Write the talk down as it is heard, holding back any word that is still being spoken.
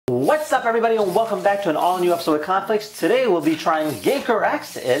What's up everybody and welcome back to an all new episode of Conflicts. Today we'll be trying Ganker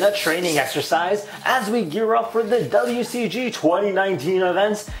EX in a training exercise as we gear up for the WCG 2019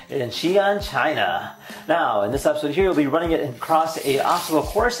 events in Xi'an, China. Now in this episode here we'll be running it across a obstacle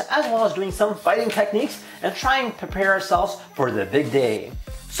course as well as doing some fighting techniques and trying to prepare ourselves for the big day.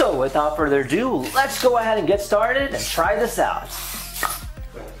 So without further ado, let's go ahead and get started and try this out.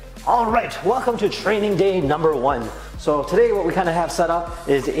 Alright, welcome to training day number 1. So today what we kind of have set up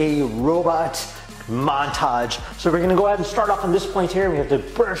is a robot montage. So we're going to go ahead and start off on this point here. We have to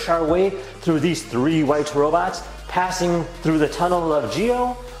burst our way through these 3 white robots, passing through the tunnel of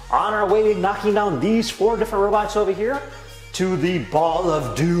GEIO, on our way knocking down these 4 different robots over here to the ball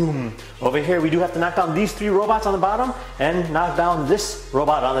of doom. Over here we do have to knock down these 3 robots on the bottom and knock down this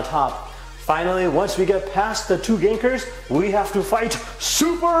robot on the top. Finally, once we get past the 2 Gankers, we have to fight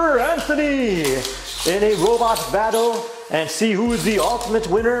Super Anthony in a robot battle and see who is the ultimate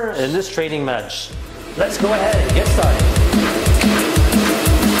winner in this training match. Let's go ahead and get started.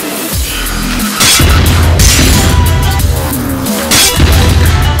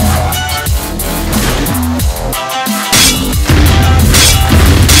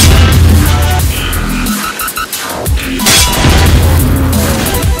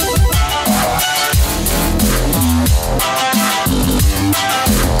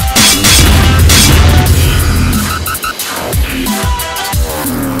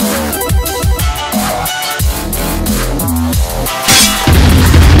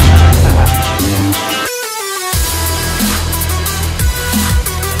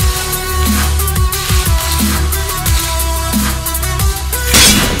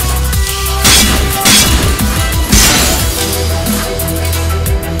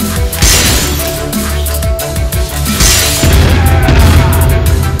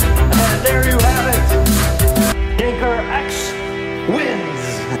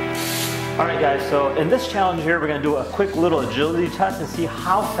 Alright guys, so in this challenge here we're going to do a quick little agility test and see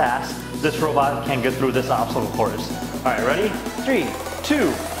how fast this robot can get through this obstacle course. Alright, ready? 3, 2,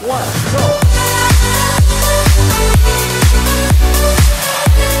 1, go!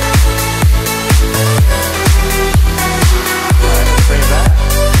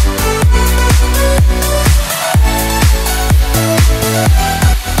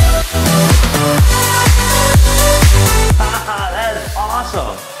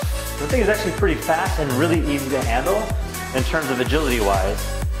 The thing is actually pretty fast and really easy to handle in terms of agility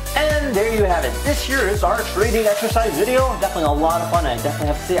wise. And there you have it. This here is our training exercise video. Definitely a lot of fun. I definitely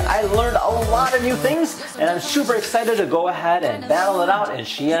have to say I learned a lot of new things and I'm super excited to go ahead and battle it out in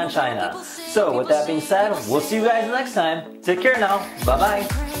Xi'an, China. So with that being said, we'll see you guys next time. Take care now. Bye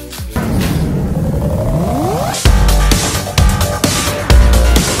bye.